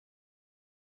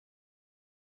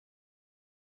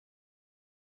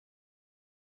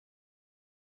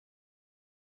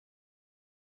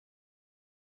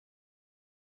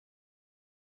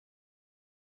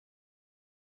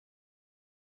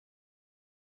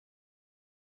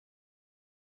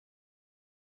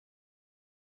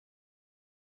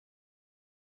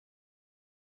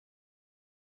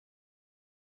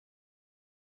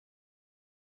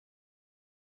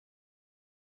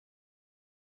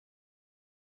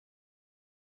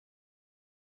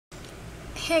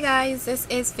Hey guys, this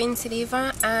is Vinci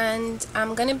Diva and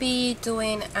I'm gonna be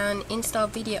doing an install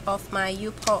video of my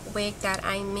U-Part wig that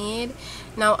I made.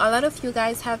 Now a lot of you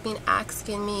guys have been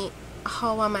asking me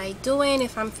how am I doing,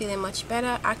 if I'm feeling much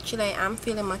better. Actually I am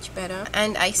feeling much better,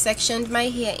 and I sectioned my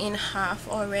hair in half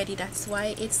already. That's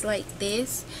why it's like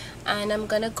this, and I'm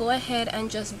gonna go ahead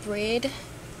and just braid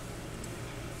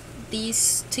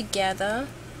these together.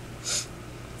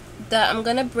 I'm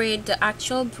gonna braid the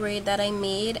actual braid that I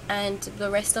made and the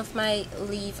rest of my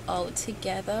leave out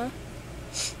together,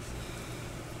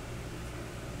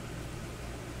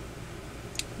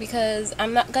 because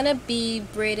I'm not gonna be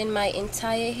braiding my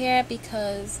entire hair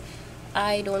because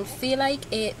I don't feel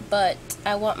like it, but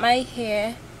I want my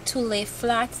hair to lay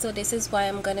flat, so this is why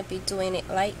I'm gonna be doing it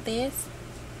like this.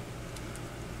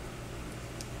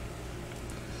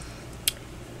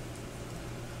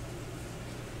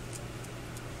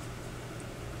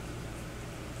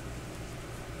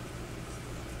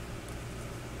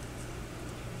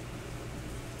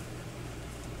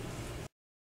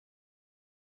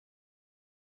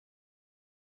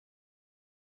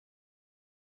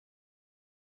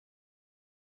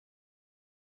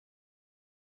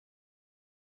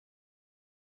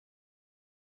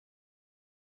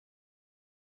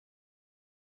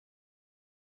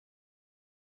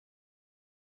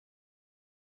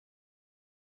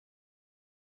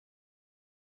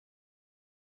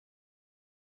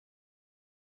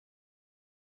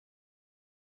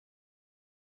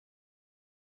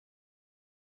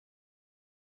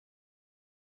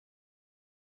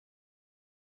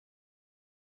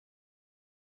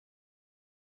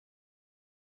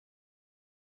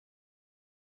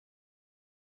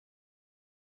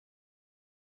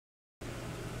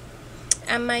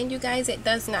 And mind you guys, it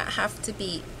does not have to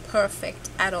be perfect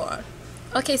at all.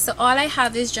 Okay, so all I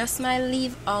have is just my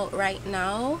leave out right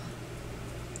now,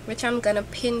 which I'm gonna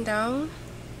pin down.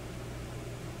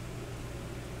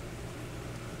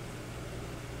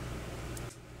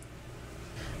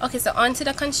 Okay, so on to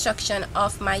the construction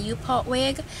of my U-Part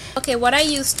wig. Okay, what I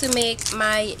used to make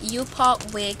my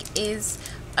U-Part wig is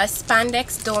a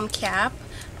spandex dome cap,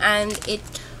 and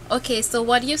okay, so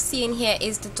what you see in here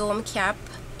is the dome cap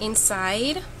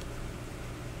inside.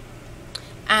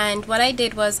 And what I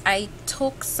did was I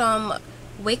took some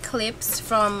wig clips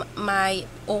from my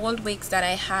old wigs that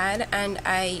I had and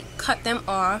I cut them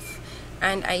off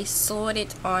and I sewed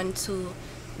it onto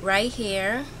right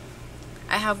here.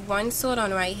 I have one sewed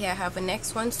on right here, I have a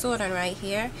next one sewed on right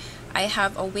here, I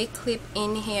have a wig clip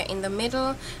in here in the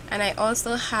middle, and I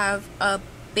also have a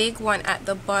big one at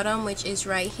the bottom, which is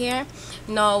right here.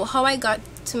 Now how I got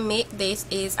to make this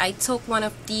is I took one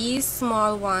of these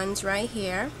small ones right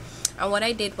here, and what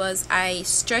I did was I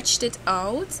stretched it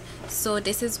out, so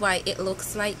this is why it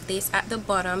looks like this at the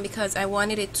bottom, because I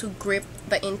wanted it to grip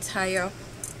the entire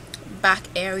back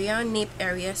area, nape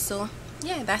area. So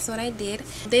yeah, that's what I did.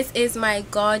 This is my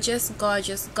gorgeous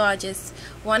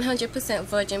 100%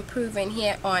 Virgin Peruvian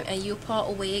hair on a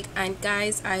U-Part wig, and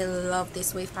guys, I love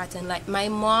this wave pattern. Like my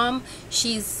mom,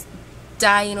 she's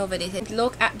dying over this.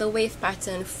 Look at the wave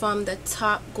pattern from the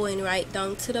top going right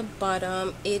down to the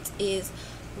bottom. It is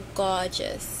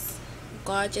gorgeous.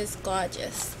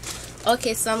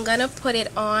 Okay, so I'm gonna put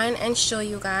it on and show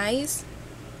you guys,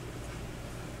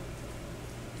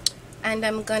 and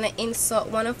I'm gonna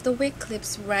insert one of the wig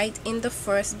clips right in the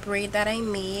first braid that I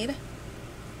made,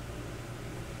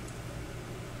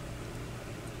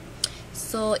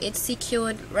 so it's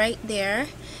secured right there.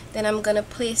 Then I'm gonna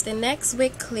place the next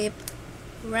wig clip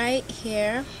right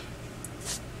here,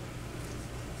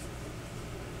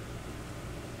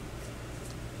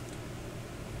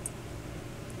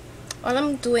 all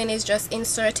I'm doing is just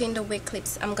inserting the wig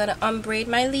clips. I'm gonna unbraid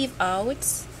my leave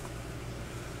out.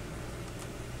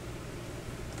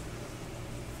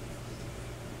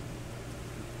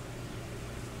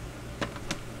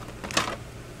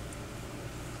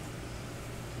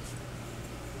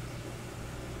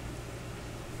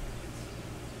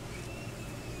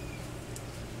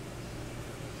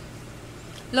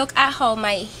 Look at how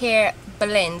my hair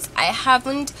blends. I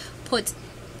haven't put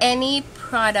any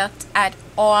product at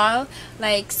all.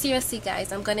 Like seriously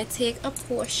guys, I'm gonna take a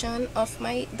portion of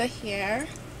the hair.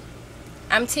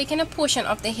 I'm taking a portion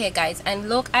of the hair, guys, and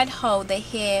look at how the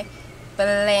hair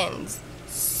blends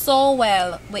so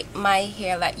well with my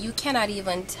hair. Like you cannot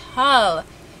even tell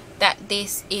that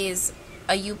this is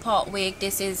a U-Part wig,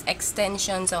 this is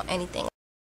extensions or anything.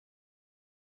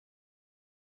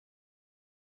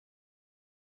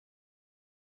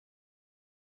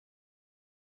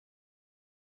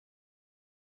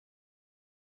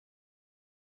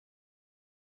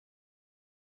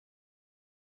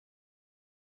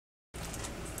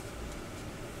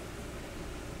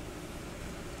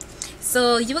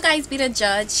 So you guys be the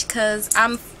judge, because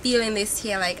I'm feeling this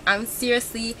hair. Like, I'm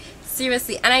seriously,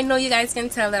 and I know you guys can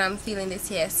tell that I'm feeling this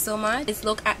hair so much. Just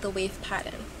look at the wave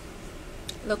pattern.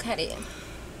 Look at it.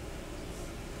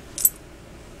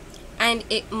 And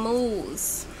it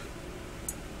moves.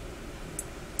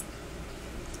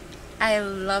 I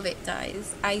love it,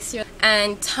 guys.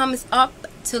 And thumbs up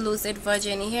to Lucid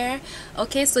Virgin Hair.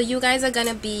 Okay, so you guys are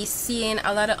gonna be seeing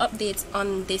a lot of updates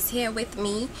on this hair with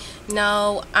me.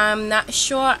 Now, I'm not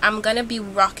sure I'm gonna be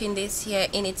rocking this hair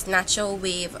in its natural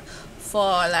wave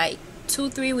for like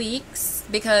 2-3 weeks,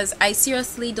 because I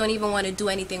seriously don't even want to do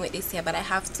anything with this hair, but I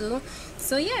have to.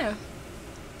 So yeah,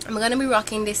 I'm gonna be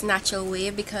rocking this natural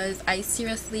wave because I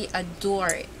seriously adore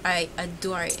it. I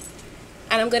adore it.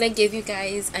 And I'm gonna give you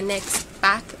guys a next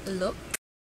back look.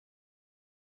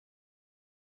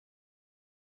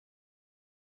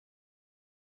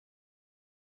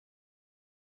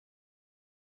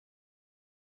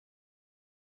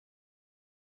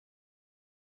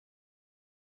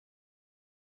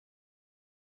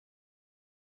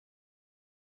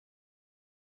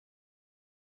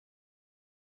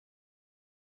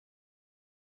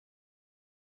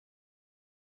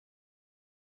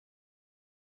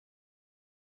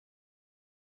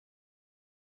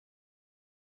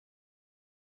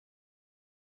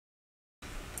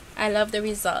 I love the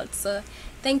results. So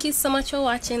thank you so much for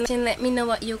watching. Let me know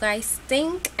what you guys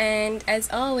think, and as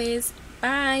always,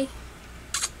 bye.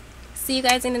 See you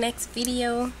guys in the next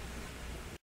video.